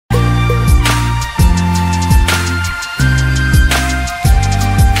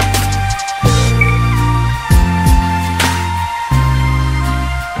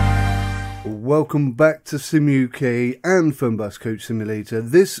welcome back to SimUK and Fernbus Coach Simulator.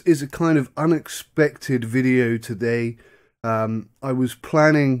 This is a kind of unexpected video today. I was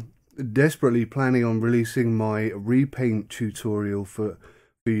desperately planning on releasing my repaint tutorial for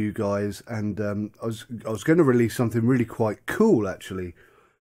you guys, and I was going to release something really quite cool actually.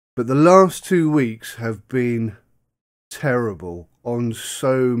 But the last 2 weeks have been terrible on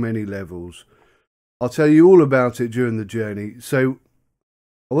so many levels. I'll tell you all about it during the journey. So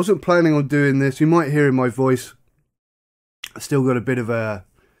I wasn't planning on doing this. You might hear in my voice, I still got a bit of a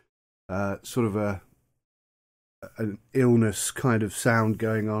an illness kind of sound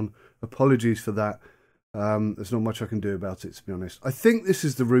going on. Apologies for that. There's not much I can do about it, to be honest. I think this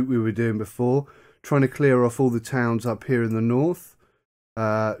is the route we were doing before, trying to clear off all the towns up here in the north.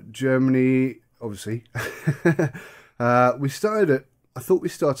 Germany, obviously. I thought we started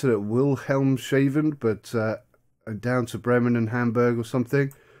at Wilhelmshaven, but down to Bremen and Hamburg or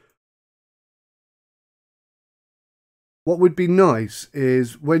something. What would be nice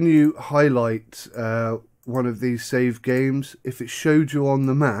is when you highlight one of these save games, if it showed you on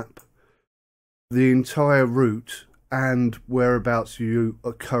the map the entire route and whereabouts you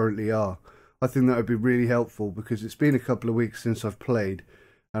currently are. I think that would be really helpful because it's been a couple of weeks since I've played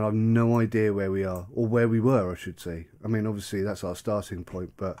and I've no idea where we are, or where we were I should say. I mean, obviously that's our starting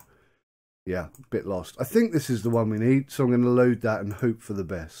point, but yeah, a bit lost. I think this is the one we need, so I'm going to load that and hope for the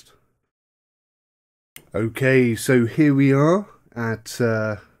best. Okay, so here we are at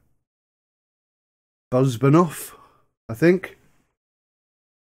Busbahnhof, I think.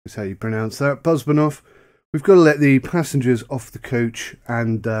 That's how you pronounce that, Busbahnhof. We've got to let the passengers off the coach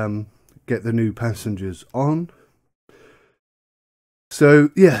and get the new passengers on. So,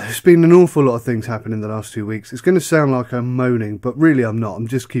 yeah, there's been an awful lot of things happening in the last 2 weeks. It's going to sound like I'm moaning, but really I'm not. I'm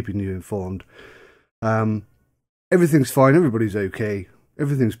just keeping you informed. Everything's fine. Everybody's okay.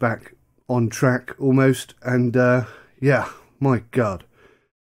 Everything's back on track almost. And, yeah, my God.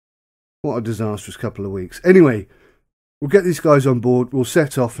 What a disastrous couple of weeks. Anyway, we'll get these guys on board. We'll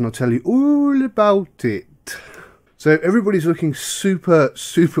set off and I'll tell you all about it. So, everybody's looking super,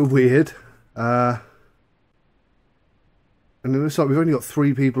 super weird. And it looks like we've only got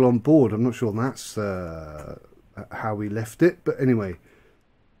 3 people on board. I'm not sure that's how we left it. But anyway,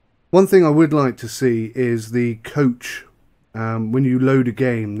 one thing I would like to see is the coach. When you load a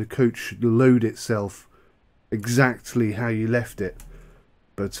game, the coach should load itself exactly how you left it.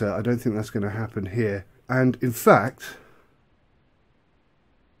 But I don't think that's going to happen here. And in fact,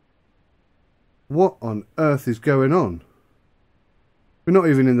 what on earth is going on? We're not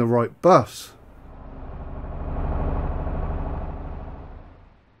even in the right bus.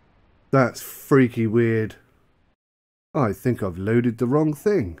 That's freaky weird. I think I've loaded the wrong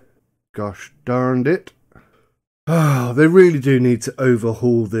thing. Gosh darned it. Oh, they really do need to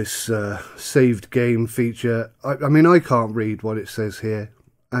overhaul this saved game feature. I mean, I can't read what it says here.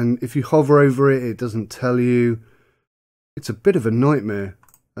 And if you hover over it, it doesn't tell you. It's a bit of a nightmare.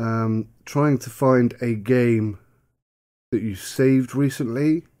 Trying to find a game that you saved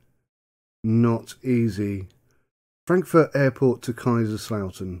recently. Not easy. Frankfurt Airport to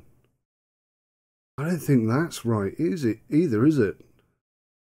Kaiserslautern. I don't think that's right, is it? Either, is it?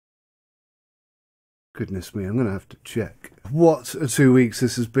 Goodness me, I'm going to have to check. What a 2 weeks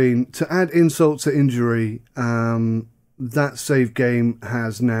this has been. To add insult to injury, that save game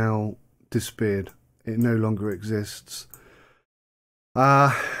has now disappeared. It no longer exists.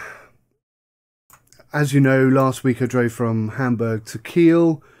 As you know, last week I drove from Hamburg to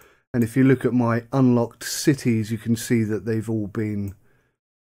Kiel, and if you look at my unlocked cities, you can see that they've all been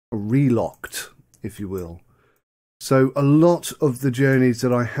relocked, if you will. So a lot of the journeys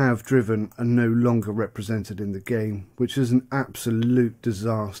that I have driven are no longer represented in the game, which is an absolute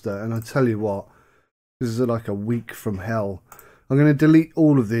disaster. And I tell you what, this is like a week from hell. I'm going to delete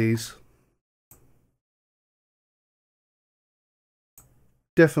all of these.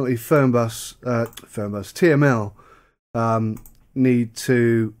 Definitely Fernbus TML need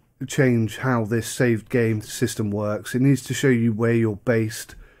to change how this saved game system works. It needs to show you where you're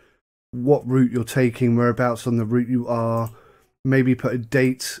based, what route you're taking, whereabouts on the route you are. Maybe put a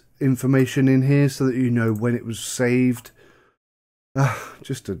date information in here so that you know when it was saved.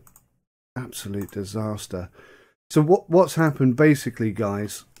 Just an absolute disaster. So what's happened basically,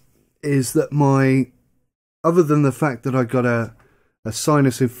 guys, is that other than the fact that I got a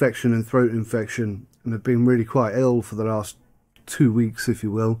sinus infection and throat infection and have been really quite ill for the last 2 weeks, if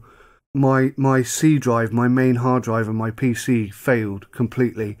you will, my C drive, my main hard drive and my PC failed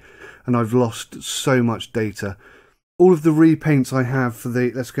completely. And I've lost so much data. All of the repaints I have for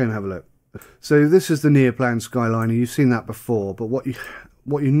the... Let's go and have a look. So this is the Neoplan Skyliner. You've seen that before. But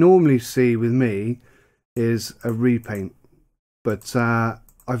what you normally see with me is a repaint, but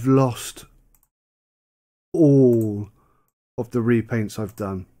I've lost all of the repaints I've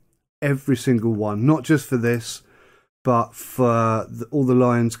done, every single one, not just for this, but for all the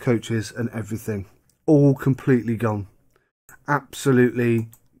Lions coaches and everything, all completely gone. Absolutely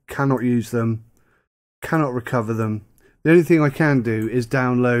cannot use them, cannot recover them. The only thing I can do is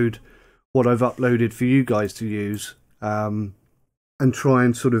download what I've uploaded for you guys to use, and try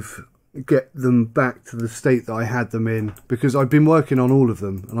and sort of get them back to the state that I had them in, because I've been working on all of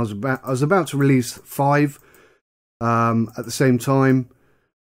them, and I was about to release 5 at the same time,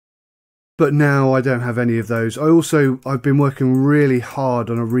 but now I don't have any of those. I've been working really hard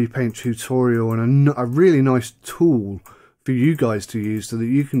on a repaint tutorial and a really nice tool for you guys to use so that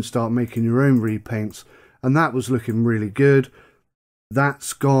you can start making your own repaints, and that was looking really good.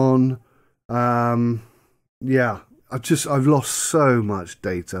 That's gone. Yeah, I've lost so much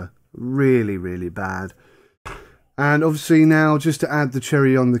data, really, really bad. And obviously now, just to add the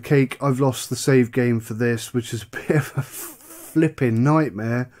cherry on the cake, I've lost the save game for this, which is a bit of a flipping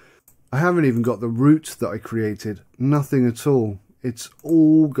nightmare. I haven't even got the route that I created, nothing at all. It's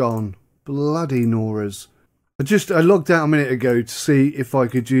all gone. Bloody Noras. I logged out a minute ago to see if I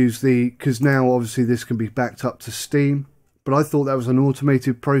could use because now obviously this can be backed up to Steam, but I thought that was an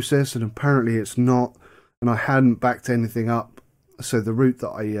automated process, and apparently it's not, and I hadn't backed anything up, so the route that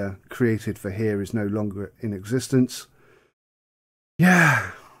I created for here is no longer in existence.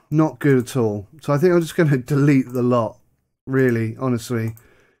 Yeah, not good at all. So I think I'm just going to delete the lot, really, honestly,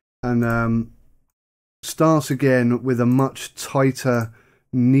 and start again with a much tighter,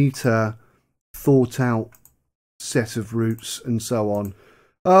 neater, thought out set of routes and so on.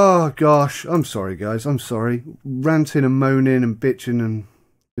 Oh gosh, I'm sorry guys, I'm sorry. Ranting and moaning and bitching and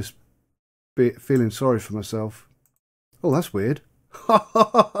just feeling sorry for myself. Oh, that's weird.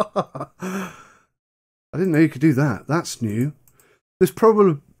 I didn't know you could do that. That's new. There's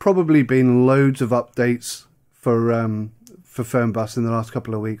probably been loads of updates for Fernbus in the last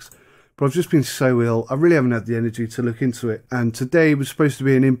couple of weeks, but I've just been so ill. I really haven't had the energy to look into it. And today was supposed to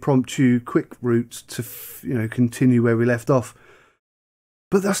be an impromptu, quick route to, continue where we left off.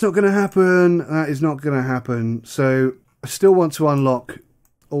 But that's not going to happen. That is not going to happen. So I still want to unlock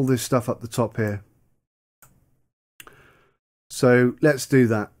all this stuff up the top here. So let's do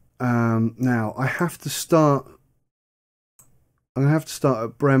that. Now I have to start. I'm going to have to start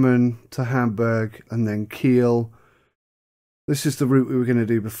at Bremen to Hamburg and then Kiel. This is the route we were going to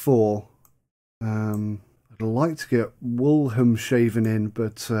do before. I'd like to get Wilhelmshaven in,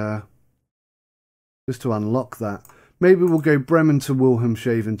 but just to unlock that. Maybe we'll go Bremen to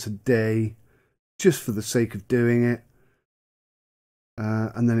Wilhelmshaven today, just for the sake of doing it.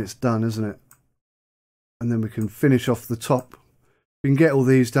 And then it's done, isn't it? And then we can finish off the top. We can get all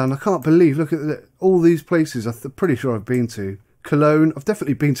these done. I can't believe, look at all these places I'm pretty sure I've been to. Cologne, I've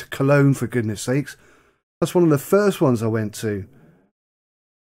definitely been to Cologne, for goodness sakes. That's one of the first ones I went to.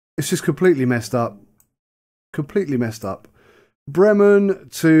 It's just completely messed up. Completely messed up. Bremen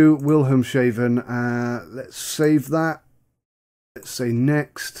to Wilhelmshaven. Let's save that. Let's say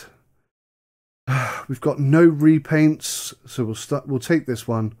next. We've got no repaints, so we'll take this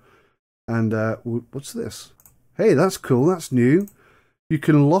one. And what's this? Hey, that's cool. That's new. You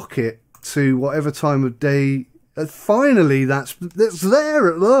can lock it to whatever time of day. Finally, that's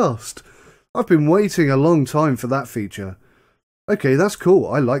there at last. I've been waiting a long time for that feature. Okay, that's cool.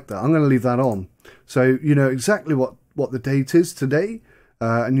 I like that. I'm going to leave that on. So you know exactly what the date is today,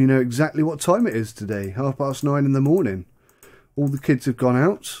 and you know exactly what time it is today. 9:30 in the morning. All the kids have gone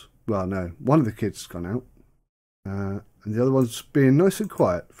out. Well, no, one of the kids has gone out, and the other one's being nice and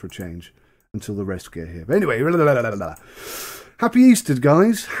quiet for a change until the rest get here. But anyway, happy Easter,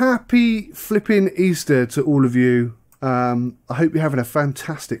 guys. Happy flipping Easter to all of you. I hope you're having a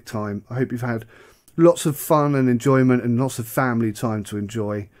fantastic time. I hope you've had lots of fun and enjoyment and lots of family time to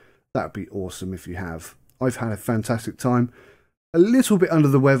enjoy. That would be awesome if you have. I've had a fantastic time. A little bit under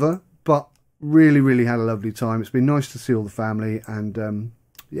the weather, but really, really had a lovely time. It's been nice to see all the family, and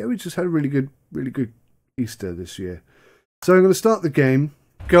yeah, we just had a really good Easter this year. So I'm going to start the game.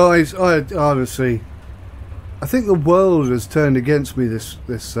 Guys, honestly, I think the world has turned against me this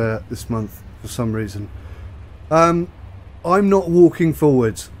month for some reason. I'm not walking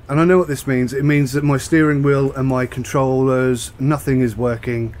forwards, and I know what this means. It means that my steering wheel and my controllers, nothing is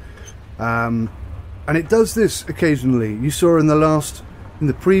working. And it does this occasionally. You saw in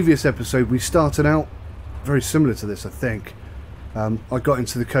the previous episode, we started out very similar to this, I think. I got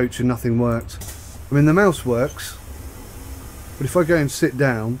into the coach and nothing worked. I mean, the mouse works, but if I go and sit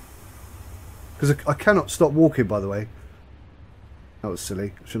down, because I cannot stop walking, by the way. That was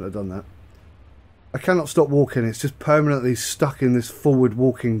silly. I shouldn't have done that. I cannot stop walking. It's just permanently stuck in this forward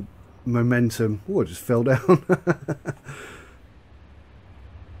walking momentum. Oh, I just fell down.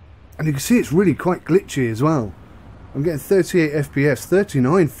 And you can see it's really quite glitchy as well. I'm getting 38 FPS,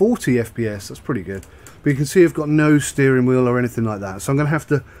 39, 40 FPS. That's pretty good. But you can see I've got no steering wheel or anything like that. So I'm going to have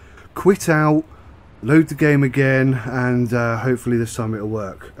to quit out, load the game again, and hopefully this time it'll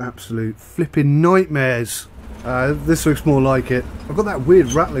work. Absolute flipping nightmares. This looks more like it. I've got that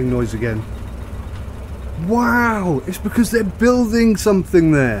weird rattling noise again. Wow! It's because they're building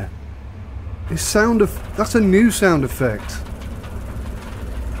something there. It's that's a new sound effect.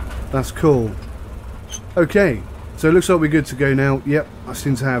 That's cool. Okay, so it looks like we're good to go now. Yep, I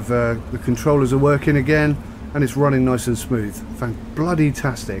seem to have the controllers are working again, and it's running nice and smooth.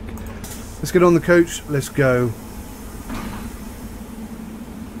 Bloody-tastic. Let's get on the coach. Let's go.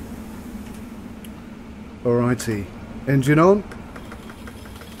 Alrighty, engine on.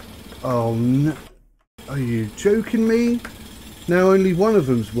 Oh no! Are you joking me? Now only one of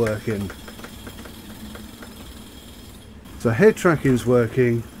them's working. So head tracking's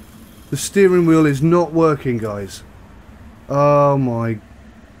working. The steering wheel is not working, guys. Oh my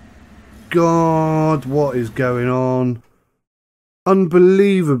god, what is going on?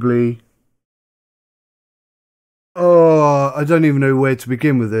 Unbelievably. Oh, I don't even know where to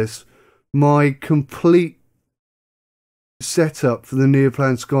begin with this. My complete setup for the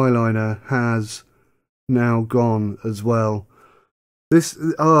Neoplan Skyliner has now gone as well. This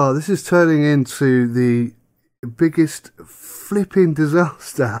is turning into the biggest flipping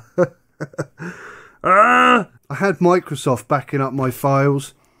disaster. I had Microsoft backing up my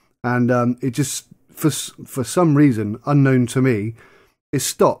files, and it just for some reason unknown to me, it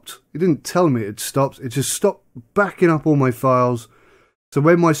stopped. It didn't tell me it stopped. It just stopped backing up all my files. So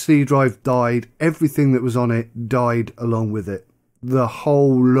when my C drive died, everything that was on it died along with it, the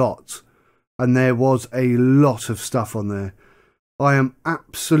whole lot. And there was a lot of stuff on there. I am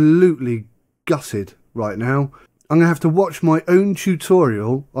absolutely gutted right now. I'm going to have to watch my own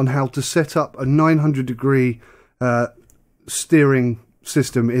tutorial on how to set up a 900-degree steering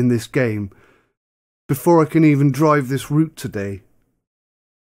system in this game before I can even drive this route today.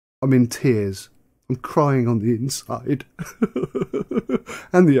 I'm in tears. I'm crying on the inside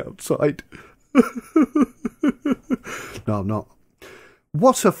and the outside. No, I'm not.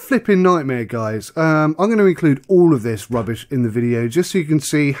 What a flipping nightmare, guys. I'm going to include all of this rubbish in the video just so you can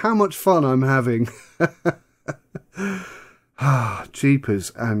see how much fun I'm having.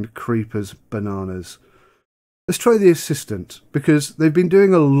 Jeepers and creepers bananas. Let's try the assistant, because they've been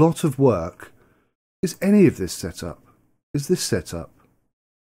doing a lot of work. Is any of this set up? Is this set up?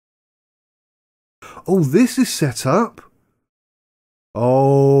 Oh, this is set up.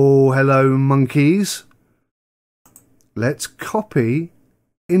 Oh, hello, monkeys. Let's copy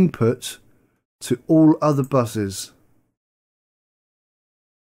input to all other buses.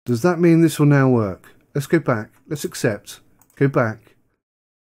 Does that mean this will now work? Let's go back. Let's accept. Go back.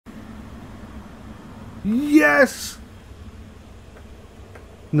 Yes!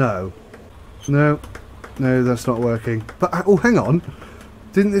 No. No. No, that's not working. But, oh, hang on.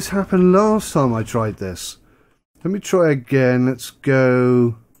 Didn't this happen last time I tried this? Let me try again. Let's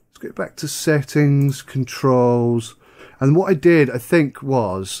go back to settings, controls. And what I did, I think,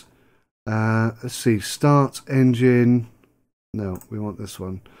 was, let's see, start engine. No, we want this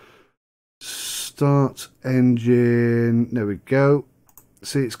one. Start engine. There we go.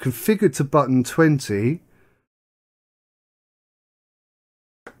 See, it's configured to button 20.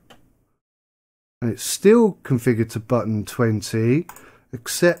 And it's still configured to button 20.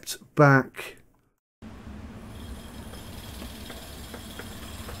 Accept back.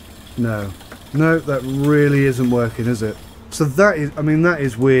 No. No, that really isn't working, is it? So that is, I mean, that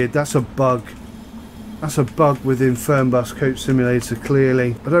is weird. That's a bug. That's a bug within Fernbus Coach Simulator,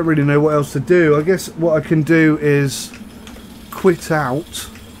 clearly. I don't really know what else to do. I guess what I can do is quit out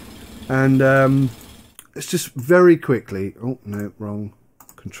and let's just very quickly, oh no, wrong,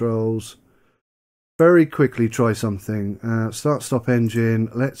 controls, very quickly try something. Start stop engine,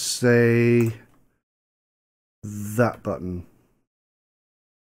 let's say that button.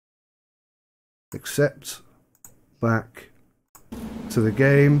 Accept, back to the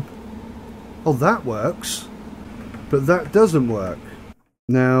game. Oh, that works, but that doesn't work.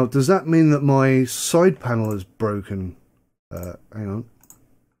 Now, does that mean that my side panel is broken? Hang on.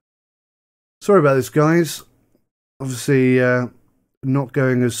 Sorry about this, guys. Obviously, not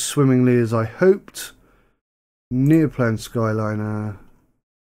going as swimmingly as I hoped. Neoplan Skyliner.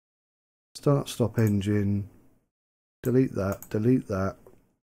 Start stop engine. Delete that, delete that.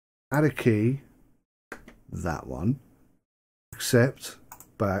 Add a key. That one. accept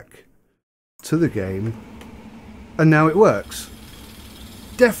back to the game, and now it works.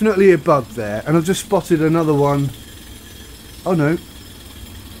 Definitely a bug there, and I've just spotted another one. Oh no,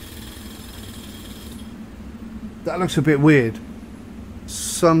 that looks a bit weird.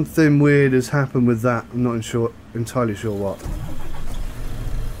 Something weird has happened with that. I'm not entirely sure what.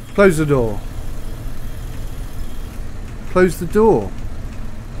 Close the door. Close the door.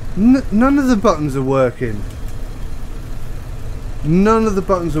 None of the buttons are working. None of the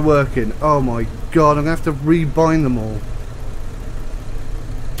buttons are working. Oh my god, I'm going to have to rebind them all.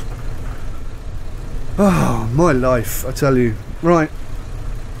 Oh, my life, I tell you. Right,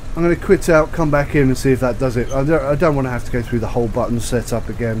 I'm going to quit out, come back in and see if that does it. I don't want to have to go through the whole button setup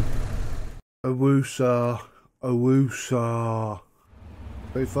again. Awoosa, awoosa.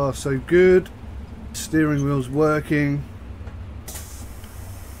 So far so good. Steering wheel's working.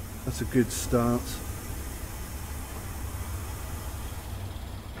 That's a good start.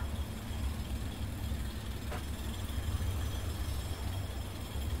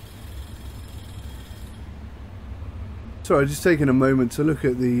 Sorry, just taking a moment to look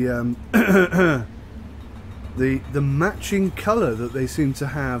at the the matching colour that they seem to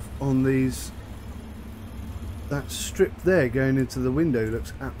have on these. That strip there going into the window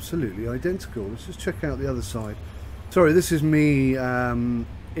looks absolutely identical. Let's just check out the other side. Sorry, this is me in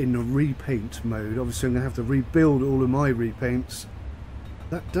repaint mode. Obviously I'm going to have to rebuild all of my repaints.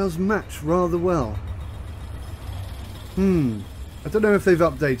 That does match rather well. I don't know if they've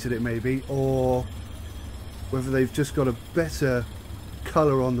updated it maybe, or whether they've just got a better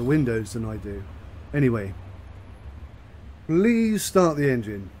colour on the windows than I do. Anyway, please start the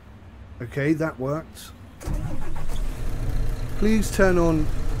engine. Okay, that worked. Please turn on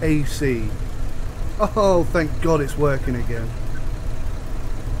AC. Oh, thank God it's working again.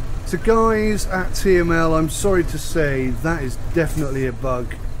 So guys at TML, I'm sorry to say that is definitely a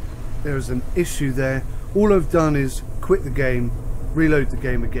bug. There is an issue there. All I've done is quit the game, reload the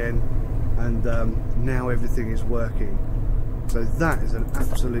game again, and now everything is working. So that is an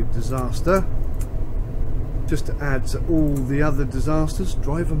absolute disaster. Just to add to all the other disasters,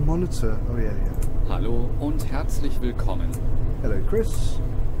 driver monitor. Oh yeah. Hallo und herzlich willkommen. Hello Chris.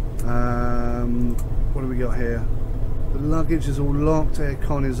 What do we got here? The luggage is all locked,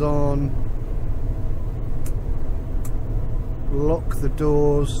 aircon is on. Lock the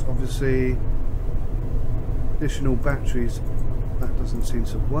doors, obviously. Additional batteries, that doesn't seem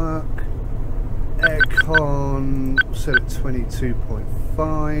to work. Aircon set at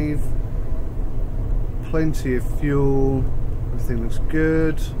 22.5. Plenty of fuel, everything looks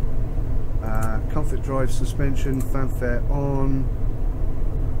good. Comfort drive suspension, fanfare on.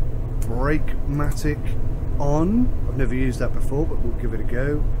 Brake-matic on. I've never used that before, but we'll give it a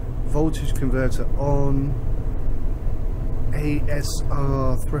go. Voltage converter on.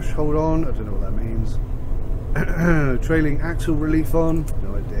 ASR threshold on. I don't know what that means. Trailing axle relief on.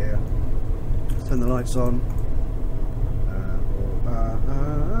 No idea. Turn the lights on.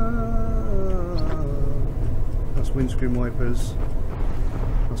 That's windscreen wipers.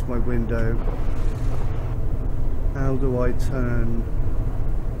 That's my window. How do I turn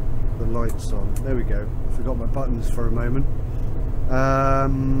the lights on? There we go. I forgot my buttons for a moment.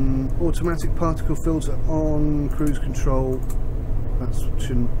 Automatic particle filter on. Cruise control. That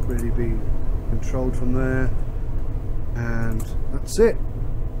shouldn't really be controlled from there. And that's it.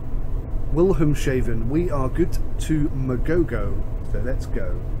 Wilhelmshaven. We are good to Magogo. So let's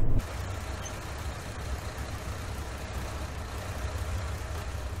go.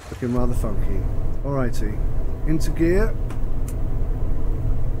 Looking rather funky. Alrighty. Into gear.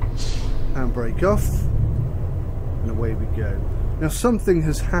 Handbrake off. And away we go. Now something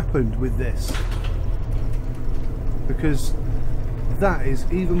has happened with this. Because that is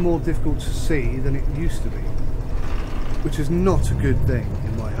even more difficult to see than it used to be. Which is not a good thing,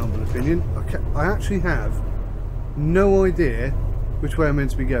 in my humble opinion. I actually have no idea which way I'm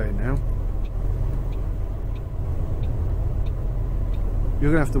meant to be going now.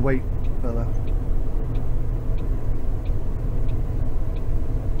 You're going to have to wait, fella.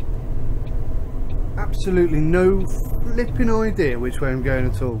 Absolutely no flipping idea which way I'm going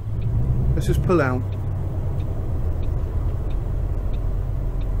at all. Let's just pull out.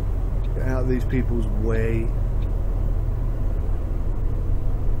 Get out of these people's way.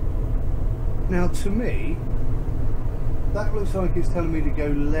 Now to me, that looks like it's telling me to go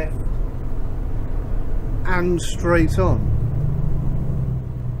left and straight on.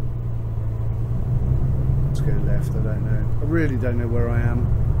 Let's go left, I don't know. I really don't know where I am.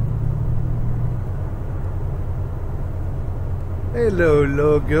 Hello,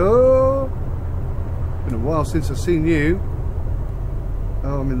 logo. Been a while since I've seen you.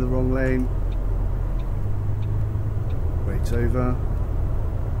 Oh, I'm in the wrong lane. Wait over.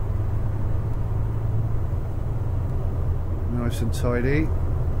 Nice and tidy.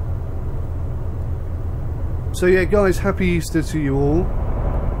 So yeah, guys, happy Easter to you all.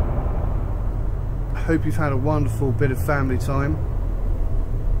 I hope you've had a wonderful bit of family time.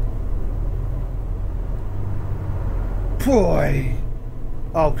 Boy!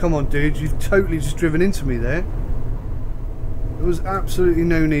 Oh, come on, dude. You've totally just driven into me there. There was absolutely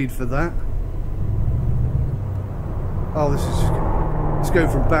no need for that. Oh, this is just... It's going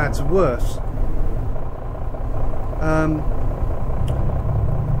from bad to worse.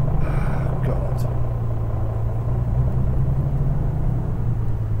 God.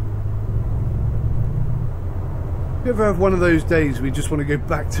 You ever have one of those days where you just want to go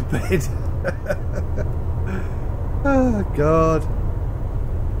back to bed? Oh, God.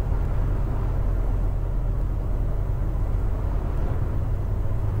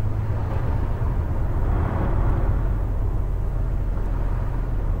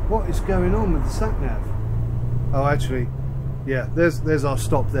 What is going on with the sat-nav? Oh, actually, yeah, there's our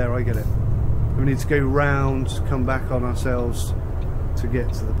stop there, I get it. We need to go round, come back on ourselves to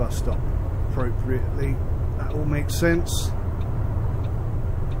get to the bus stop appropriately. That all makes sense.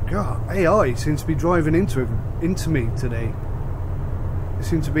 God, AI seems to be driving into me today. They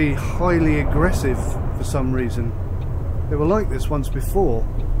seem to be highly aggressive for some reason. They were like this once before.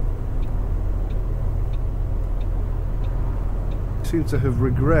 Seem to have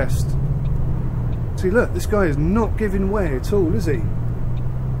regressed. See, look, this guy is not giving way at all, is he?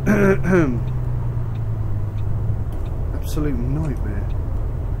 Absolute nightmare.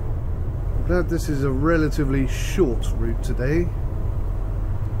 I'm glad this is a relatively short route today.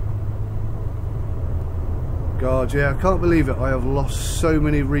 God, yeah, I can't believe it. I have lost so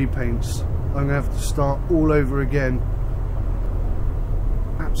many repaints. I'm going to have to start all over again.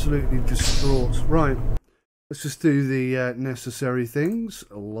 Absolutely distraught. Right, let's just do the necessary things.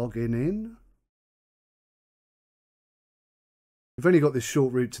 Logging in. We've only got this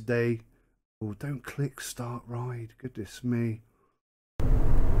short route today. Oh, don't click start ride. Goodness me.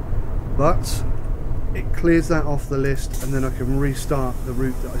 But it clears that off the list, and then I can restart the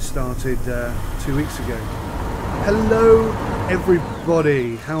route that I started 2 weeks ago. Hello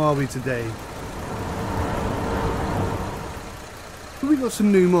everybody, how are we today? Have we got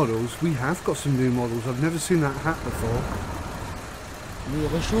some new models? We have got some new models. I've never seen that hat before.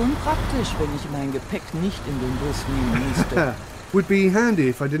 Wäre schon praktisch, wenn ich mein Gepäck nicht in den Bus nehmen müsste. Would be handy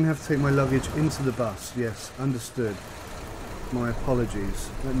if I didn't have to take my luggage into the bus. Yes, understood. My apologies.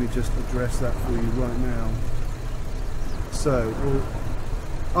 Let me just address that for you right now. So, we'll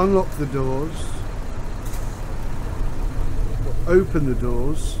unlock the doors. We'll open the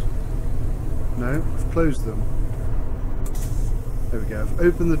doors. No, I've closed them. There we go. I've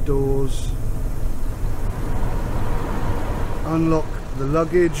opened the doors. Unlock the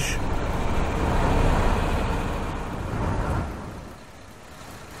luggage.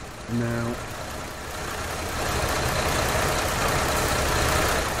 Now,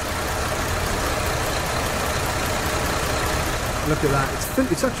 look at that.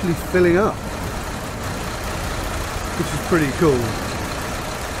 It's actually filling up, which is pretty cool.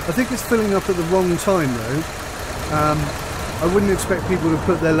 I think it's filling up at the wrong time though. I wouldn't expect people to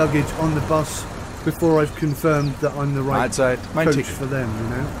put their luggage on the bus before I've confirmed that I'm the right coach for them, you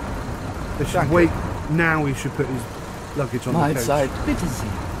know? They should wait. Now he should put his luggage on the coach. Mahlzeit, bitte Sie.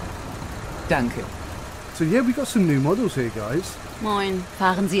 Danke. So yeah, we got some new models here, guys. Moin.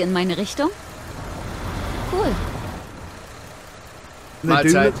 Fahren Sie in meine Richtung? Cool. They do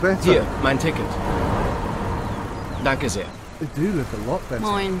look better. Hier, mein Ticket. Danke sehr. They do look a lot better.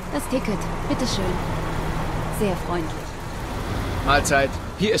 Moin. Das Ticket. Bitteschön. Sehr freundlich. Mahlzeit,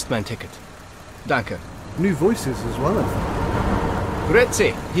 hier ist mein Ticket. Danke. New voices as well, I think.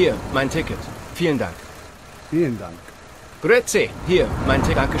 Grüezi, hier, mein Ticket. Vielen Dank. Vielen Dank. Grüezi, hier, mein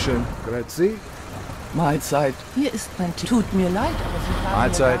Ticket. Dankeschön. Grüezi. Mahlzeit, hier ist mein Ticket. Tut mir leid, aber Sie fahren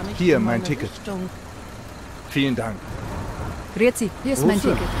Mahlzeit, gar nicht hier in mein meine Ticket. Richtung. Vielen Dank. Grüezi. Hier ist mein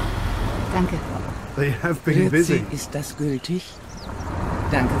Awesome. Ticket. Danke. They have been busy. Grüezi, ist das gültig?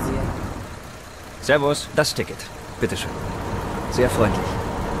 Danke sehr. Servus, das Ticket. Bitteschön. Sehr freundlich.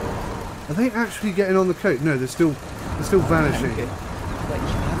 Are they actually getting on the coach? No, they're still vanishing. Danke. Aber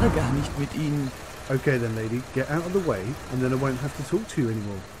ich fahre gar nicht mit Ihnen. Okay then, lady, get out of the way, and then I won't have to talk to you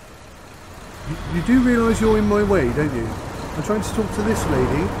anymore. You do realise you're in my way, don't you? I'm trying to talk to this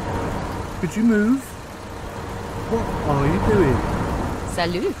lady. Could you move? What are you doing?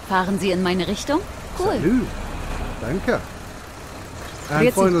 Salü. Fahren Sie in meine Richtung? Cool. Salut. Danke. And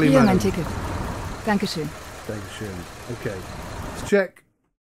Grüezi. finally, Hier madam. mein Ticket. Dankeschön. Dankeschön. Okay. Let's check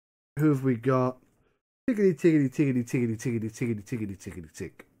Who have we got? Tickety, tickety, tickety, tickety, tickety, tickety, tickety, tickety,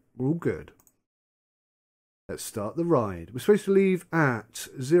 tick. We're all good. Let's start the ride. We're supposed to leave at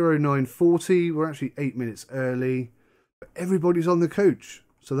 0940. We're actually 8 minutes early. But everybody's on the coach,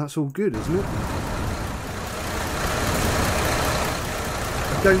 so that's all good, isn't it?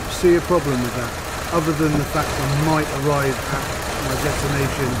 I don't see a problem with that, other than the fact I might arrive at my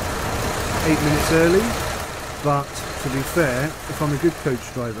destination 8 minutes early. But to be fair, if I'm a good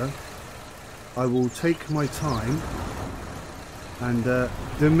coach driver, I will take my time and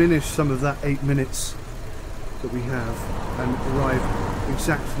diminish some of that 8 minutes that we have and arrive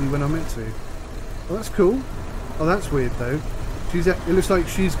exactly when I'm meant to. Well, that's cool. Oh, that's weird though. It looks like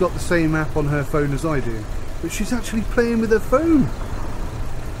she's got the same app on her phone as I do, but she's actually playing with her phone.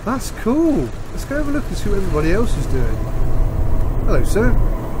 That's cool. Let's go have a look and see what everybody else is doing. Hello, sir.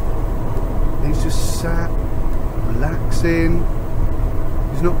 He's just sat, relaxing.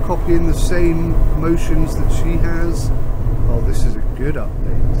 He's not copying the same motions that she has. Oh, this is a good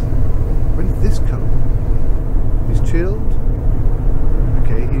update. When did this come? He's chilled.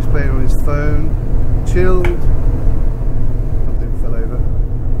 Okay, he's playing on his phone. Chilled. Something fell over.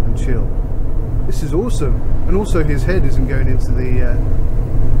 And chilled. This is awesome. And also his head isn't going into the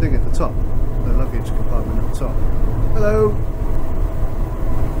thing at the top. The luggage compartment at the top. Hello.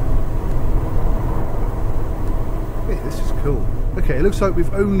 Hey, this is cool. Okay, it looks like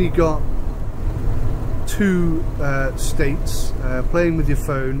we've only got two states, playing with your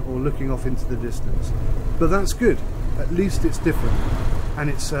phone or looking off into the distance. But that's good. At least it's different. And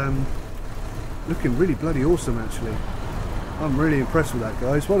it's looking really bloody awesome, actually. I'm really impressed with that,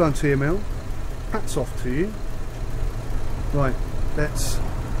 guys. Well done, TML. Hats off to you. Right, let's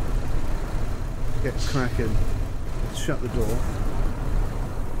get cracking. Let's shut the door.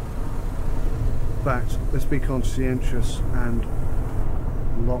 In fact, let's be conscientious and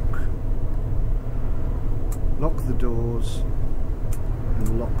lock the doors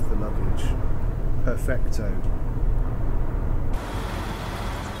and lock the luggage. Perfecto.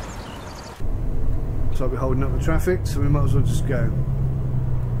 Looks like we're holding up the traffic, so we might as well just go.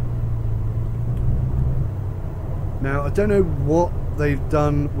 Now, I don't know what they've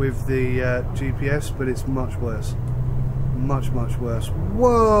done with the GPS, but it's much worse. Much worse.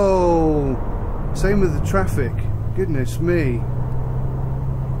 Whoa! Same with the traffic. Goodness me.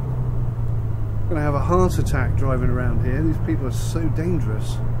 I'm going to have a heart attack driving around here. These people are so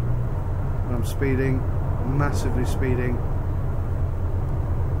dangerous. And I'm speeding. Massively speeding.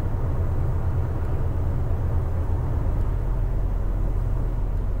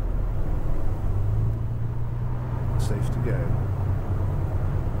 Safe to go.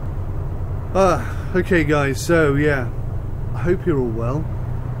 Okay guys, so yeah. I hope you're all well.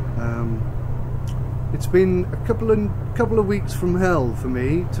 It's been a couple of weeks from hell for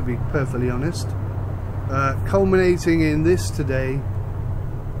me, to be perfectly honest. Culminating in this today.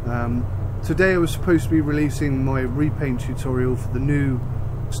 Today I was supposed to be releasing my repaint tutorial for the new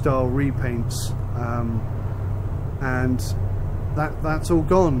style repaints, and that's all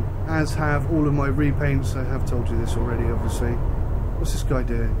gone, as have all of my repaints. I have told you this already, obviously. What's this guy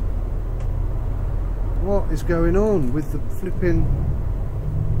doing? What is going on with the flipping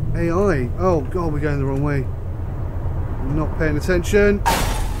AI? Oh god, we're going the wrong way. I'm not paying attention.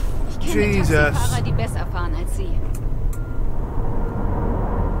 Ich kenne Taxifahrer, die besser fahren als Sie.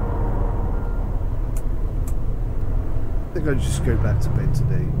 I think I'll just go back to bed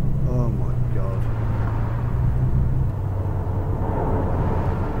today. Oh my god.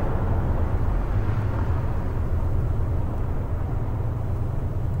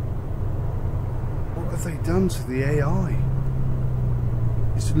 What have they done to the AI?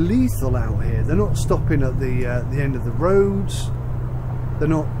 It's lethal out here. They're not stopping at the end of the roads. They're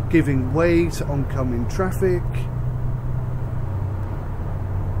not giving way to oncoming traffic.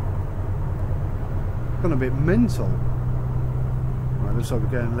 Gone a bit mental. Right, looks like we're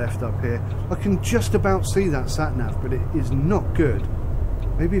going left up here. I can just about see that sat nav, but it is not good.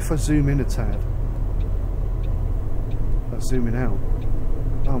 Maybe if I zoom in a tad. That's zooming out.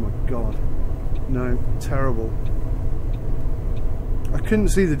 Oh my god. No, terrible. I couldn't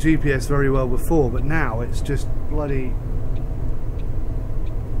see the GPS very well before, but now it's just bloody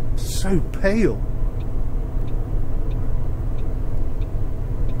so pale.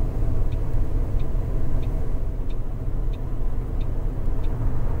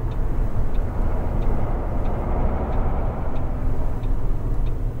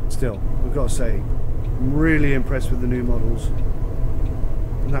 Still, I've got to say, I'm really impressed with the new models,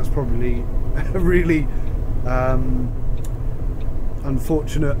 and that's probably a really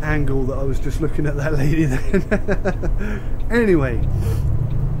unfortunate angle that I was just looking at that lady then. Anyway,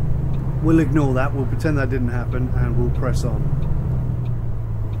 We'll ignore that, we'll pretend that didn't happen, and we'll press on.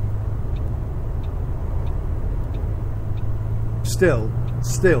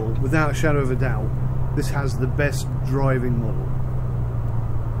 Still, without a shadow of a doubt, this has the best driving model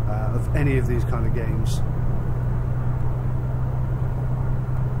of any of these kind of games,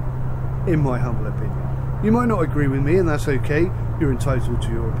 in my humble opinion. You might not agree with me, and that's okay. You're entitled to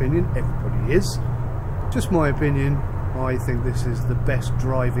your opinion. Everybody is. Just my opinion. I think this is the best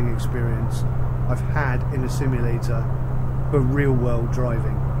driving experience I've had in a simulator for real world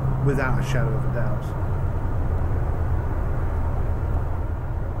driving, without a shadow of a doubt.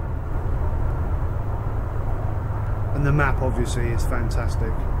 And the map obviously is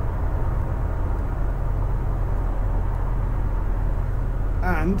fantastic.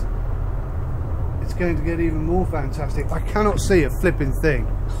 And it's going to get even more fantastic. I cannot see a flipping thing.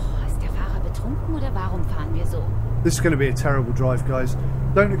 Ist der Fahrer betrunken oder warum fahren wir so? This is going to be a terrible drive, guys.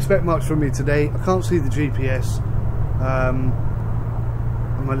 Don't expect much from me today. I can't see the GPS. I'm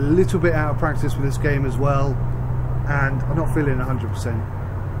a little bit out of practice with this game as well, and I'm not feeling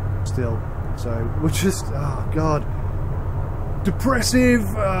 100% still. So we're just, oh god, depressive,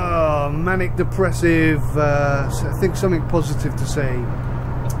 manic depressive. So I think something positive to say.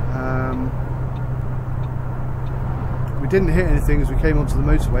 We didn't hit anything as we came onto the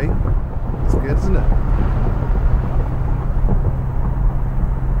motorway. That's good, isn't it?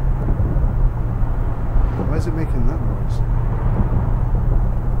 Why is it making that noise?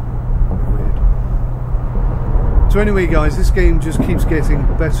 Weird. So anyway, guys, this game just keeps getting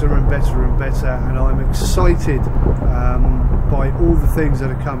better and better and better, and I'm excited by all the things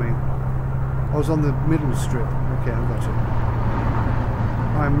that are coming. I was on the middle strip. Okay, I got you.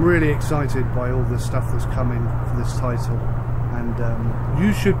 I'm really excited by all the stuff that's coming for this title, and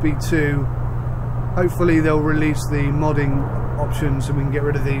you should be too. Hopefully they'll release the modding options and we can get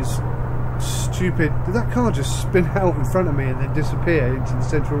rid of these stupid... Did that car just spin out in front of me and then disappear into the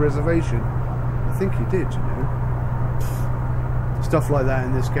central reservation? I think he did, you know. Stuff like that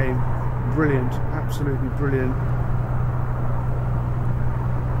in this game. Brilliant. Absolutely brilliant.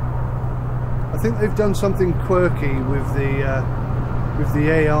 I think they've done something quirky with the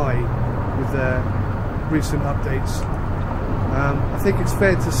AI, with their recent updates. I think it's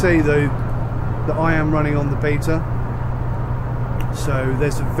fair to say, though, that I am running on the beta, so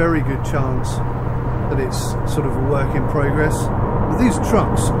there's a very good chance that it's sort of a work in progress. But these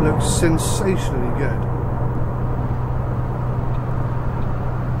trucks look sensationally good.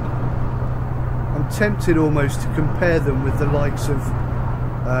 I'm tempted almost to compare them with the likes of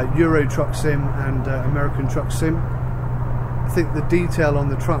Euro Truck Sim and American Truck Sim. I think the detail on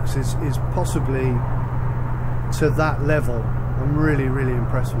the trucks is possibly to that level. I'm really, really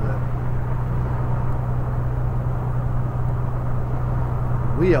impressed with it.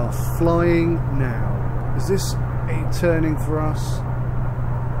 We are flying now. Is this a turning for us?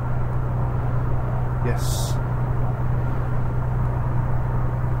 Yes.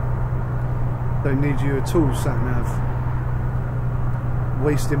 Don't need you at all, sat-nav.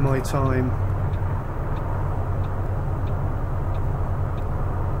 Wasting my time.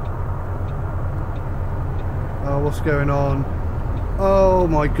 Oh, what's going on? Oh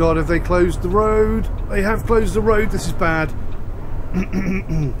my god, have they closed the road? They have closed the road. This is bad.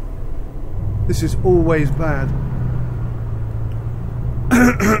 This is always bad.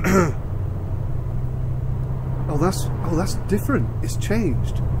 Oh, that's different. It's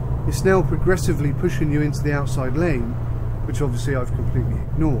changed. It's now progressively pushing you into the outside lane, which obviously I've completely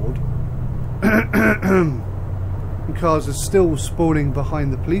ignored. And cars are still spawning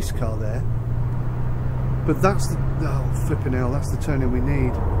behind the police car there. But that's the... Oh, flipping hell, that's the turning we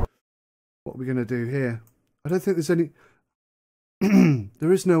need. What are we going to do here? I don't think there's any...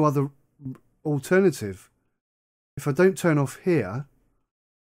 There is no other alternative. If I don't turn off here,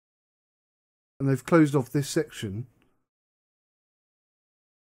 and they've closed off this section,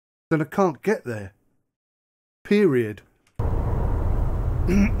 then I can't get there. Period.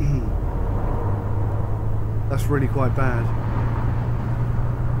 That's really quite bad.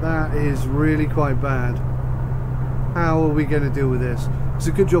 That is really quite bad. How are we going to deal with this? It's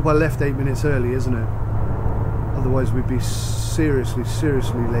a good job I left 8 minutes early, isn't it? Otherwise we'd be seriously,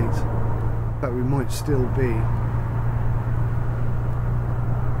 seriously late. In fact, we might still be.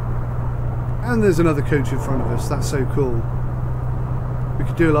 And there's another coach in front of us. That's so cool. We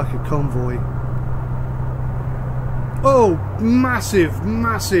could do like a convoy. Oh, massive,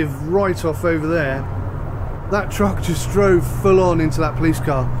 massive write-off over there. That truck just drove full on into that police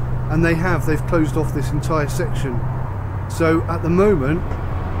car. And they've closed off this entire section. So at the moment...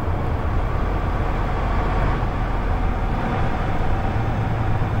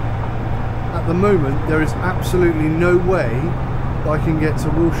 the moment, there is absolutely no way I can get to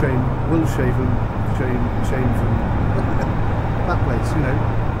Wilshaven, that place, you know.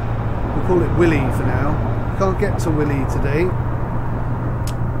 We'll call it Willie for now. Can't get to Willie today.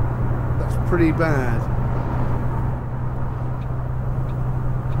 That's pretty bad.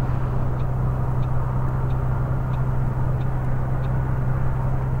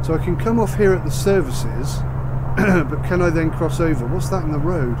 So I can come off here at the services, but can I then cross over? What's that in the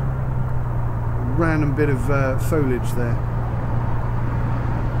road? A random bit of foliage there.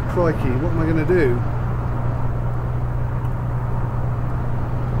 Crikey, what am I going to do?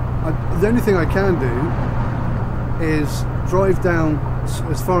 The only thing I can do is drive down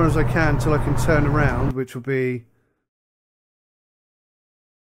as far as I can till I can turn around, which will be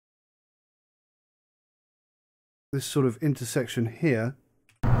this sort of intersection here.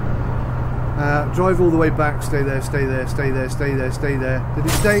 Drive all the way back, stay there, stay there, stay there, stay there, stay there. Did he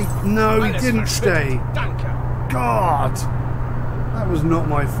stay? No, he didn't stay. God! That was not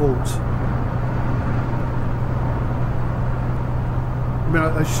my fault. I mean,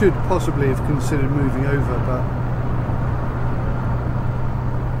 I should possibly have considered moving over, but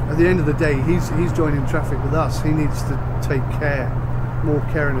at the end of the day, he's joining traffic with us. He needs to take care, more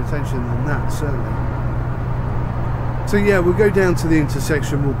care and attention than that, certainly. So yeah, we'll go down to the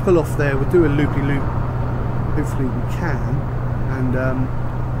intersection, we'll pull off there, we'll do a loopy-loop, hopefully we can, and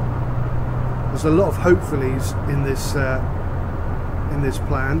there's a lot of hopefullys in this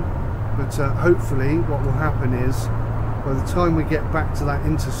plan, but hopefully what will happen is, by the time we get back to that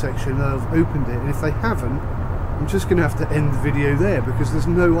intersection, they'll have opened it, and if they haven't, I'm just going to have to end the video there, because there's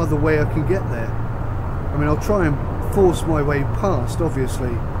no other way I can get there. I mean, I'll try and force my way past,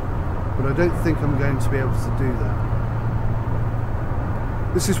 obviously, but I don't think I'm going to be able to do that.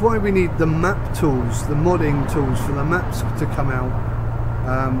 This is why we need the map tools, the modding tools for the maps to come out,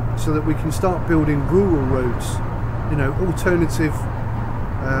 so that we can start building rural roads, you know, alternative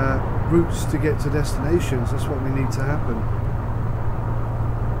routes to get to destinations. That's what we need to happen.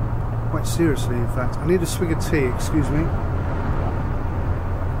 Quite seriously, in fact. I need a swig of tea, excuse me.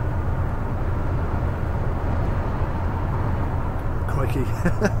 Crikey.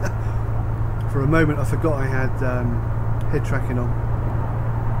 For a moment I forgot I had head tracking on.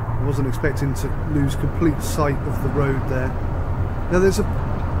 I wasn't expecting to lose complete sight of the road there. Now there's a...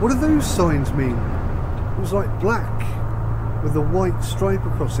 what do those signs mean? It was like black with a white stripe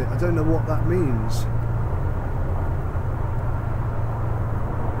across it. I don't know what that means.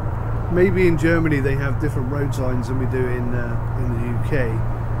 Maybe in Germany they have different road signs than we do in the UK.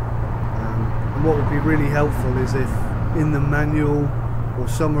 And what would be really helpful is if in the manual or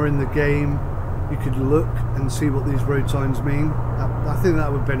somewhere in the game you could look and see what these road signs mean. I think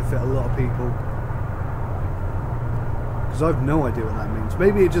that would benefit a lot of people, because I've no idea what that means.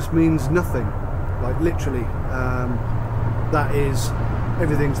 Maybe it just means nothing, like literally, that is,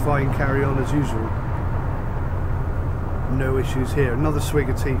 everything's fine, carry on as usual. No issues here. Another swig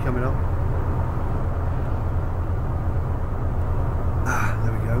of tea coming up. Ah,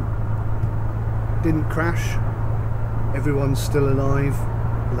 there we go. Didn't crash. Everyone's still alive.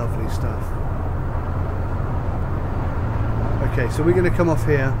 Lovely stuff. Okay, so we're going to come off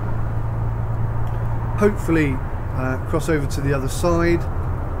here, hopefully cross over to the other side,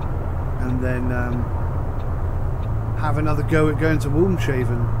 and then have another go at going to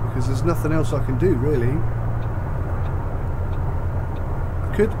Wilmshaven, because there's nothing else I can do really.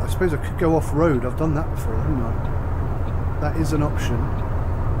 I suppose I could go off-road. I've done that before, haven't I? That is an option.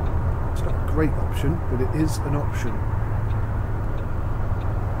 It's not a great option, but it is an option.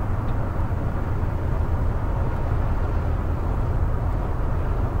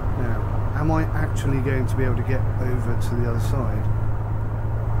 Am I actually going to be able to get over to the other side?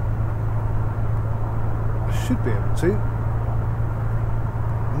 I should be able to.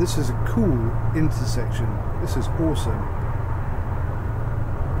 And this is a cool intersection. This is awesome.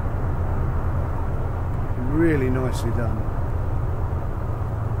 Really nicely done.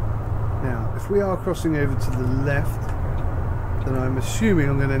 Now, if we are crossing over to the left, then I'm assuming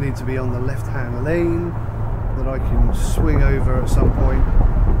I'm going to need to be on the left-hand lane, that I can swing over at some point.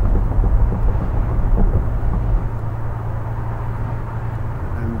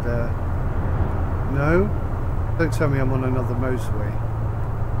 No, don't tell me I'm on another motorway.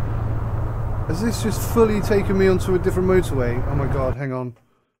 Has this just fully taken me onto a different motorway? Oh my god, hang on.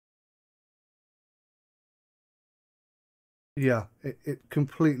 Yeah, it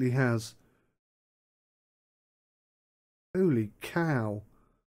completely has. Holy cow.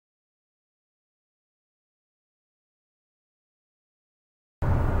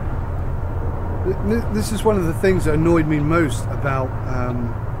 This is one of the things that annoyed me most about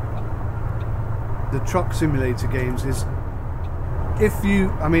the truck simulator games is, if you,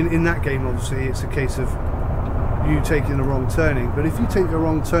 I mean, in that game obviously it's a case of you taking the wrong turning, but if you take the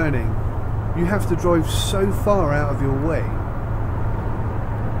wrong turning, you have to drive so far out of your way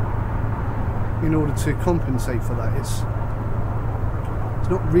in order to compensate for that. It's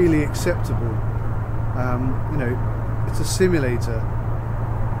not really acceptable. You know, it's a simulator.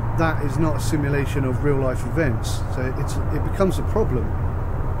 That is not a simulation of real life events, so it becomes a problem.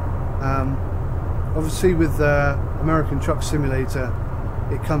 Obviously with American Truck Simulator,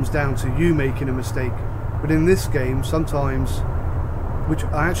 it comes down to you making a mistake, but in this game sometimes, which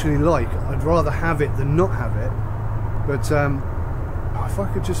I actually like, I'd rather have it than not have it, but if I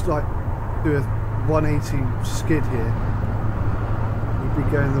could just like do a 180 skid here, we'd be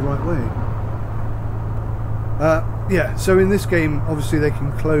going the right way. Yeah, so in this game obviously they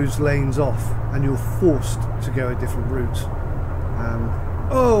can close lanes off and you're forced to go a different route.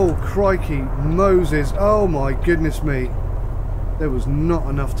 Oh crikey Moses, oh my goodness me, there was not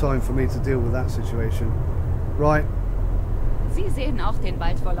enough time for me to deal with that situation. Right. Sie sehen auch den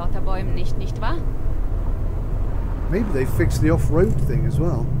Wald vor lauter Bäumen nicht wahr? Maybe they fixed the off-road thing as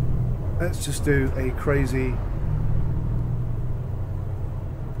well. Let's just do a crazy...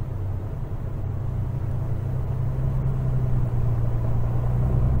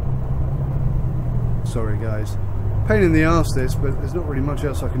 Sorry guys. Pain in the arse this, but there's not really much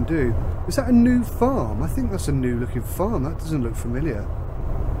else I can do. Is that a new farm? I think that's a new looking farm. That doesn't look familiar.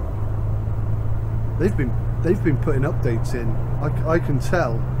 They've been putting updates in. I can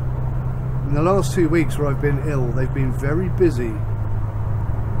tell. In the last 2 weeks where I've been ill, they've been very busy.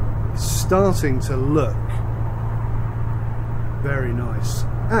 It's starting to look very nice.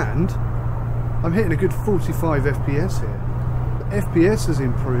 And I'm hitting a good 45 FPS here. The FPS has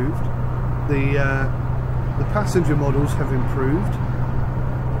improved. The passenger models have improved.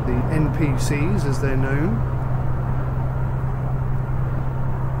 The NPCs, as they're known.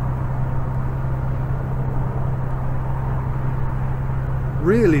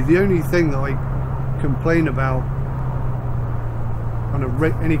 Really, the only thing that I complain about on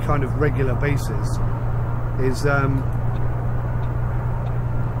any kind of regular basis is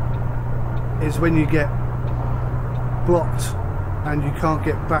when you get blocked and you can't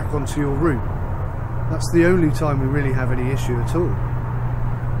get back onto your route. That's the only time we really have any issue at all.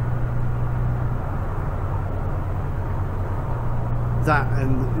 That,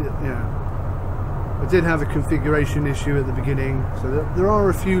 and you know, I did have a configuration issue at the beginning, so there are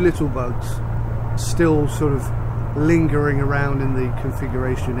a few little bugs still sort of lingering around in the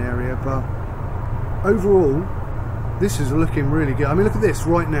configuration area, but overall this is looking really good. I mean, look at this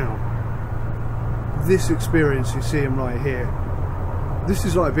right now. This experience you're seeing right here, this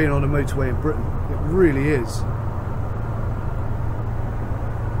is like being on a motorway in Britain. It really is.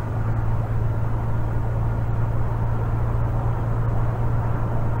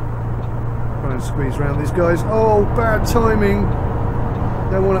 Try and squeeze around these guys. Oh, bad timing.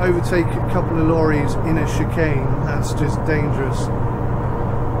 Don't want to overtake a couple of lorries in a chicane. That's just dangerous.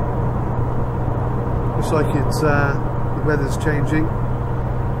 Looks like it's the weather's changing.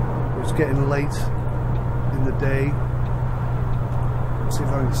 It's getting late in the day. Let's see if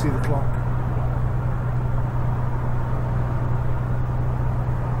I can see the clock.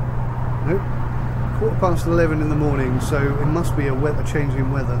 Nope. 11:15 in the morning, so it must be a change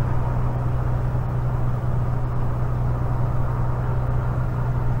in weather.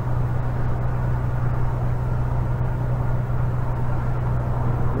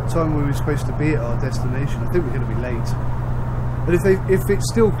 What time were we supposed to be at our destination? I think we're going to be late. But if it's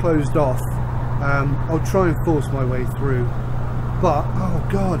still closed off, I'll try and force my way through. But, oh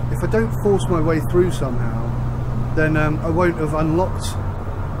god, if I don't force my way through somehow, then I won't have unlocked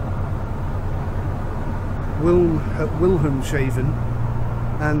Wilhelmshaven,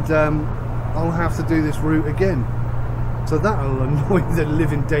 and I'll have to do this route again. So that'll annoy the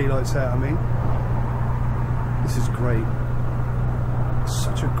living daylights out of me. This is great. It's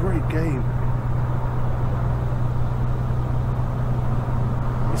such a great game.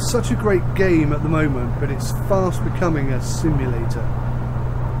 It's such a great game at the moment, but it's fast becoming a simulator.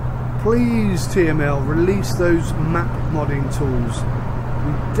 Please, TML, release those map modding tools.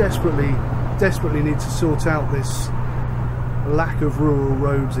 We desperately need to sort out this lack of rural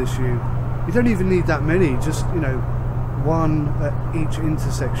roads issue. You don't even need that many, just, you know, one at each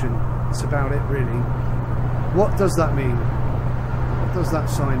intersection. That's about it, really. What does that mean? What does that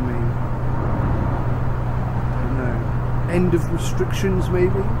sign mean? I don't know. End of restrictions,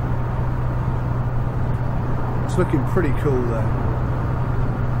 maybe? It's looking pretty cool, though.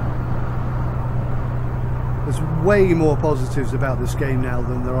 There's way more positives about this game now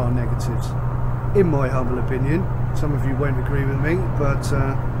than there are negatives. in my humble opinion. Some of you won't agree with me, but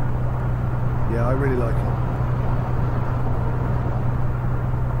yeah, I really like it.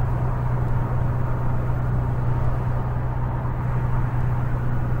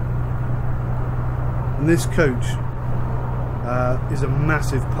 And this coach is a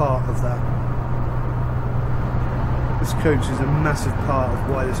massive part of that. This coach is a massive part of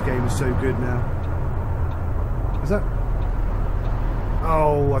why this game is so good now. Is that...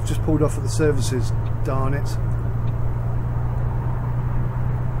 Oh, I've just pulled off at the services. Darn it.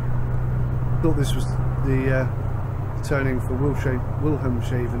 Thought this was the turning for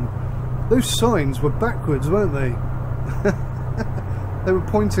Wilhelmshaven. Those signs were backwards, weren't they? They were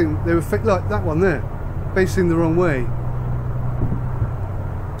pointing, they were like that one there, facing the wrong way.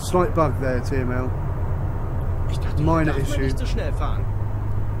 Slight bug there, TML. Minor issue.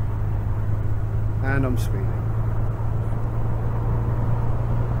 And I'm speeding.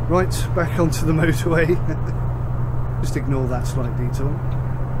 Right, back onto the motorway. Just ignore that slight detour.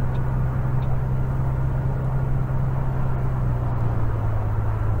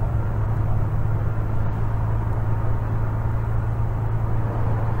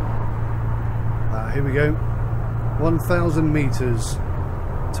 Here we go. 1,000 meters.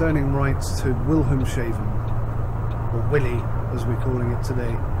 Turning right to Wilhelmshaven. Or Willy, as we're calling it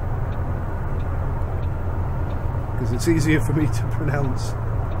today. Because it's easier for me to pronounce.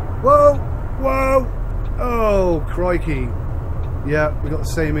 Whoa! Whoa! Oh, crikey. Yeah, we got the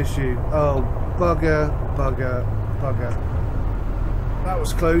same issue. Oh, bugger, bugger, bugger. That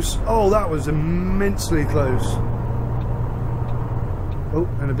was close. Oh, that was immensely close. Oh,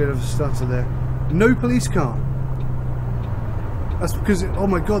 and a bit of a stutter there. No police car. That's because, oh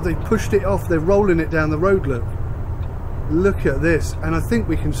my god, they pushed it off. They're rolling it down the road, look. Look at this. And I think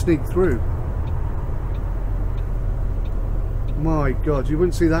we can sneak through. My god, you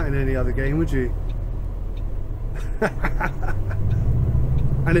wouldn't see that in any other game, would you?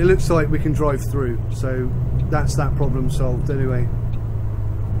 And it looks like we can drive through, so that's that problem solved anyway.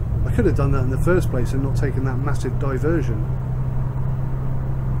 I could have done that in the first place and not taken that massive diversion.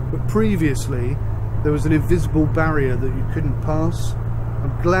 But previously there was an invisible barrier that you couldn't pass.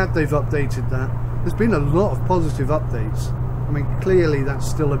 I'm glad they've updated that. There's been a lot of positive updates. I mean, clearly that's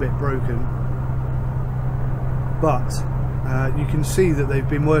still a bit broken, but you can see that they've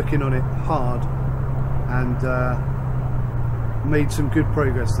been working on it hard and made some good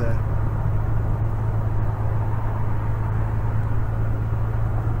progress there.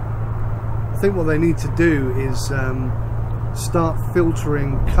 I think what they need to do is start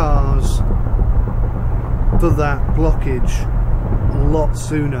filtering cars for that blockage a lot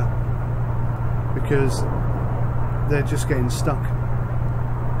sooner, because they're just getting stuck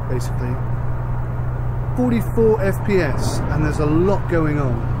basically. 44 FPS and there's a lot going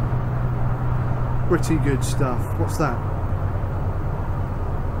on. Pretty good stuff. What's that?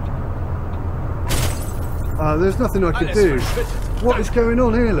 There's nothing I could do. What is going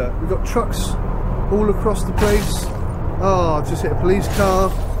on here? Look, we've got trucks all across the place. Oh, I've just hit a police car.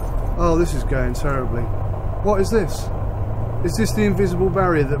 Oh, this is going terribly. What is this? Is this the invisible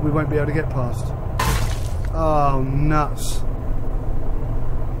barrier that we won't be able to get past? Oh, nuts.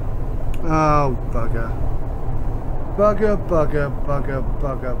 Oh, bugger. Bugger, bugger, bugger,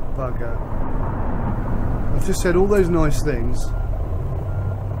 bugger, bugger. I've just said all those nice things.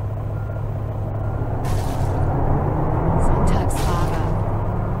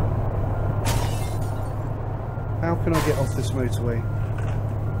 How can I get off this motorway?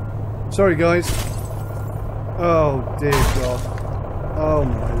 Sorry, guys. Oh, dear God. Oh,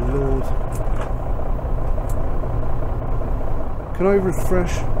 my Lord. Can I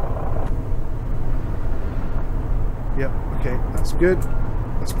refresh? Yep, okay, that's good.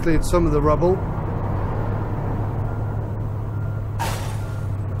 That's cleared some of the rubble.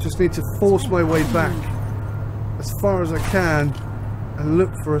 Just need to force my way back as far as I can and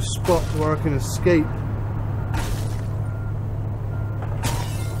look for a spot where I can escape.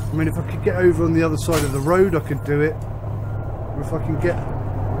 I mean, if I could get over on the other side of the road, I could do it. Or if I can get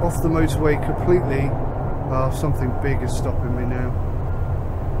off the motorway completely... Oh, something big is stopping me now.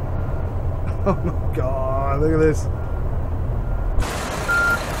 Oh my God, look at this.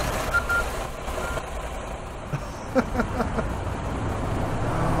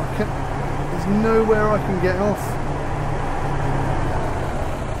 There's nowhere I can get off.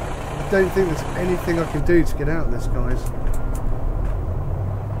 I don't think there's anything I can do to get out of this, guys.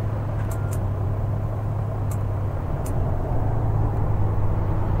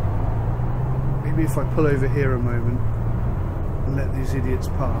 Maybe if I pull over here a moment and let these idiots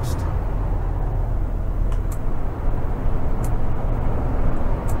past.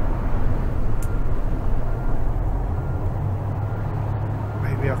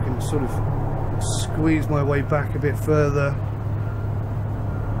 maybe I can sort of squeeze my way back a bit further.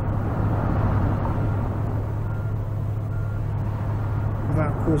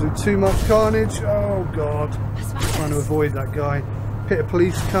 Without causing too much carnage. Oh god. Trying to avoid that guy. Hit a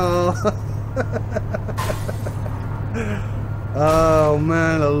police car. Oh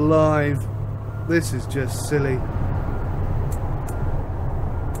man alive. This is just silly.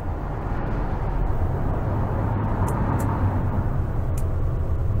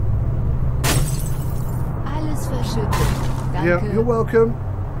 Alles verschüttet. Danke. Yeah, you're welcome.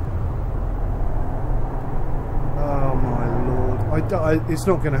 Oh my lord. It's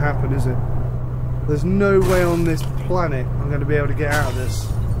not going to happen, is it? There's no way on this planet I'm going to be able to get out of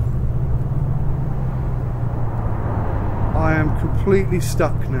this. I am completely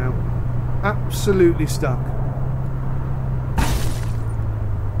stuck now. Absolutely stuck.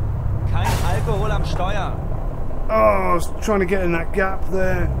 Kein Alkohol am Steuer. Oh, I was trying to get in that gap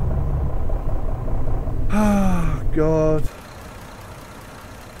there. Oh, God.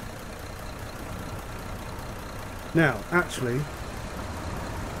 Now, actually,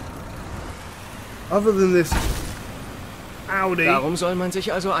 other than this Audi Darum soll man sich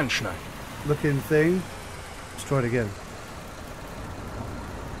also anschnallen. looking thing, let's try it again.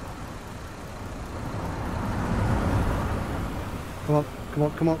 Come on, come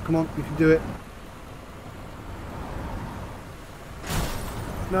on, come on, come on, you can do it.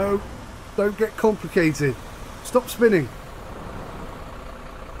 No, don't get complicated. Stop spinning.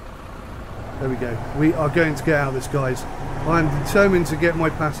 There we go. We are going to get out of this, guys. I'm determined to get my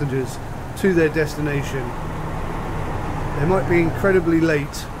passengers to their destination. They might be incredibly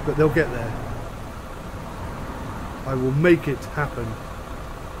late, but they'll get there. I will make it happen.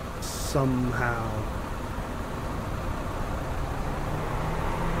 Somehow.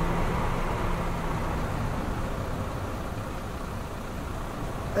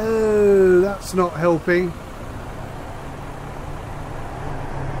 Oh, that's not helping.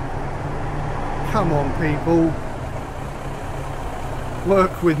 Come on, people.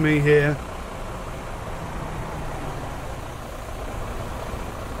 Work with me here.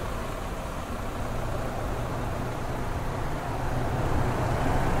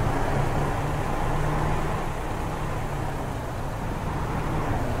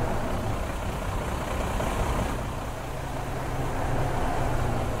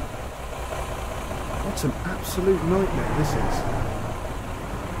 What an absolute nightmare this is.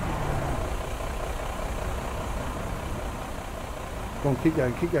 Come on, keep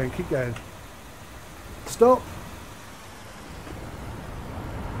going, keep going, keep going. Stop!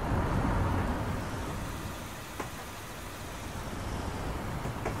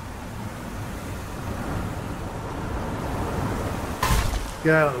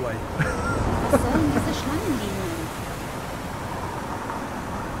 Get out of the way. Was sollen diese Schlangenlinien?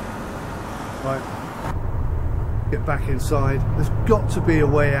 Right. Get back inside. There's got to be a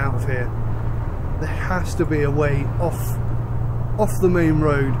way out of here. There has to be a way off the main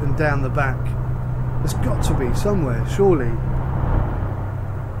road and down the back. There's got to be somewhere, surely.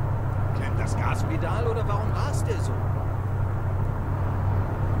 Klemmt das Gaspedal oder warum rast er so?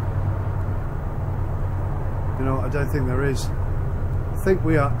 You know, I don't think there is. I think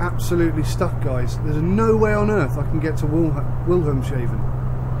we are absolutely stuck, guys. There's no way on earth I can get to Wilhelmshaven.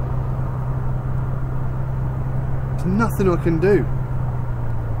 There's nothing I can do.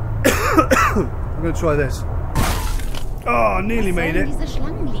 I'm going to try this. Oh, nearly made it. Diese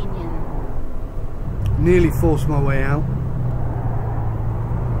Schlangenlinien? Nearly forced my way out.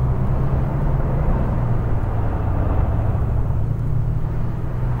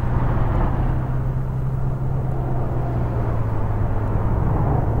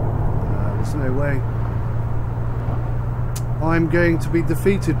 There's no way. I'm going to be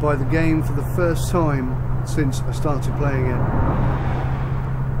defeated by the game for the first time since I started playing it.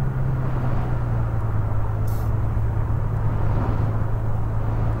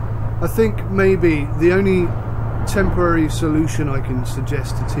 I think maybe the only temporary solution I can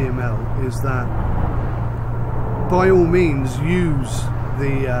suggest to TML is that by all means use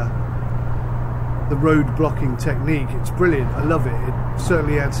the road blocking technique. It's brilliant, I love it. It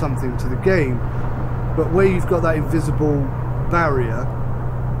certainly adds something to the game, but where you've got that invisible barrier,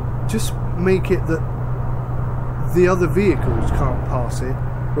 just make it that the other vehicles can't pass it,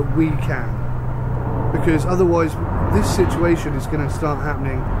 but we can, because otherwise this situation is going to start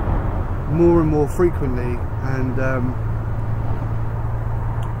happening more and more frequently, and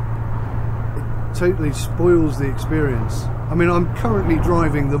it totally spoils the experience. I mean, I'm currently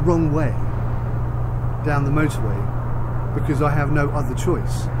driving the wrong way down the motorway because I have no other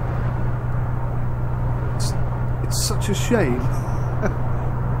choice. It's such a shame.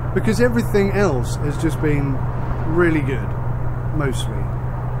 Because everything else has just been really good, mostly.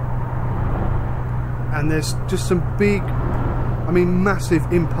 And there's just some big, I mean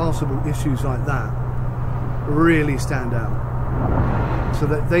massive impassable issues like that really stand out. So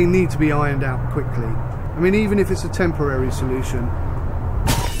that they need to be ironed out quickly. I mean, even if it's a temporary solution.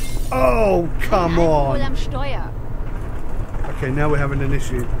 Oh, come on! Okay, now we're having an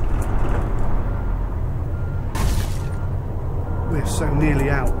issue. We're so nearly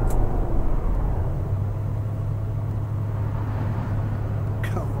out.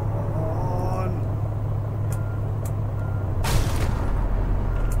 Come on.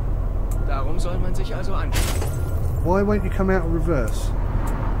 Darum soll man sich also anschauen. Why won't you come out of reverse?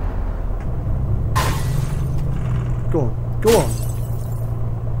 Go on, go on.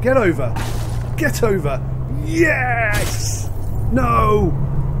 Get over. Get over. Yes! No!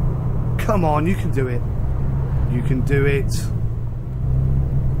 Come on, you can do it. You can do it.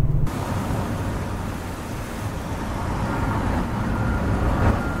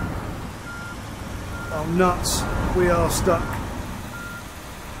 Oh, nuts. We are stuck.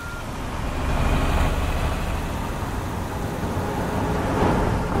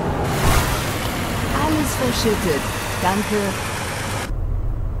 Alles verschüttet. Danke.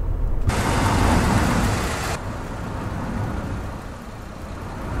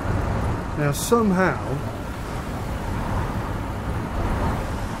 Now somehow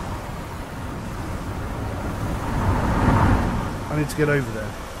I need to get over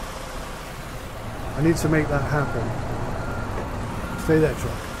there. I need to make that happen. Stay there,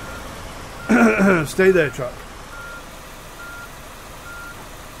 truck. Stay there, truck.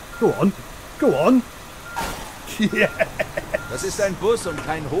 Go on. Go on. Yeah. Das ist ein Bus und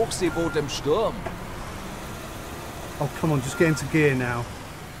kein Hochseeboot im Sturm. Oh, come on, just get into gear now.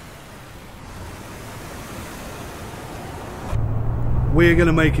 We're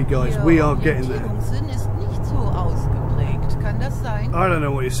gonna make it, guys. We are getting there. Orientierungssinn ist nicht so ausgeprägt. Kann das sein? I don't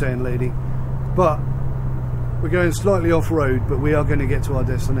know what you're saying, lady. But we're going slightly off-road, but we are going to get to our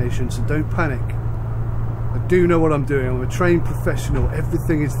destination, so don't panic. I do know what I'm doing. I'm a trained professional.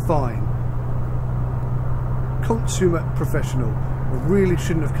 Everything is fine. Consummate professional. I really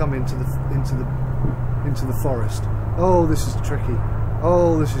shouldn't have come into the forest. Oh, this is tricky.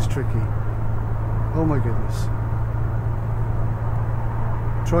 Oh, this is tricky. Oh my goodness.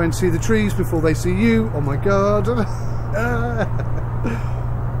 Try and see the trees before they see you. Oh my god.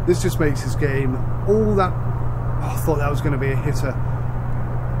 This just makes this game all that... Oh, I thought that was going to be a hitter.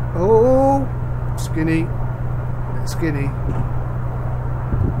 Oh, skinny. Skinny.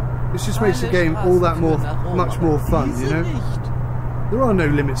 This just makes the game all that much more fun, you know? There are no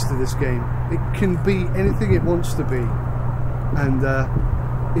limits to this game. It can be anything it wants to be. And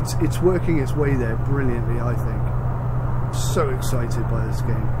it's working its way there brilliantly, I think. So excited by this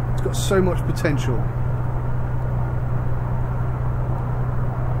game. It's got so much potential.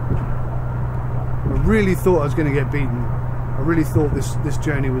 I really thought I was going to get beaten. I really thought this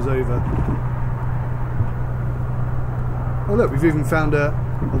journey was over. Oh look, we've even found a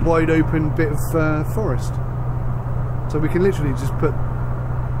wide open bit of forest. So we can literally just put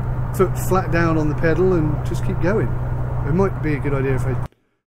foot flat down on the pedal and just keep going. It might be a good idea if I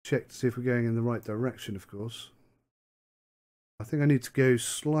check to see if we're going in the right direction, of course. I think I need to go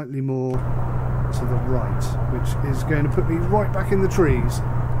slightly more to the right, which is going to put me right back in the trees.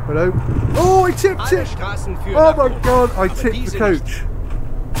 But oh, I tipped it! Oh my god, I tipped the coach.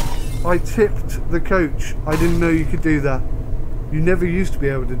 I tipped the coach. I didn't know you could do that. You never used to be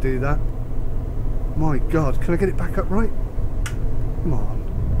able to do that. My god, can I get it back up right? Come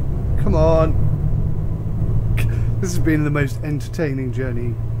on. Come on. This has been the most entertaining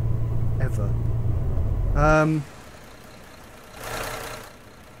journey ever.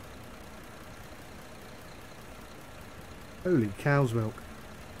 Holy cow's milk.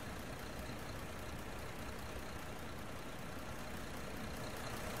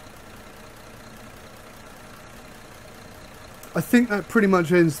 I think that pretty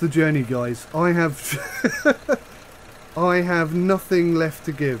much ends the journey, guys. I have I have nothing left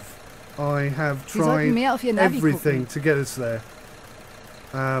to give. I have tried everything to get us there.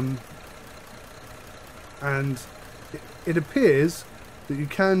 And it appears that you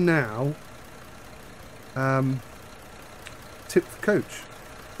can now tip the coach,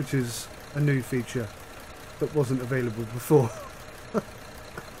 which is a new feature that wasn't available before.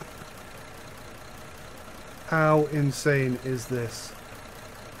 How insane is this?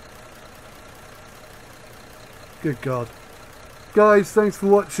 Good God. Guys, thanks for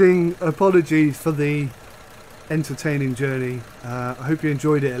watching. Apologies for the entertaining journey. I hope you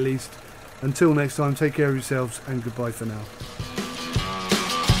enjoyed it at least. Until next time, take care of yourselves and goodbye for now.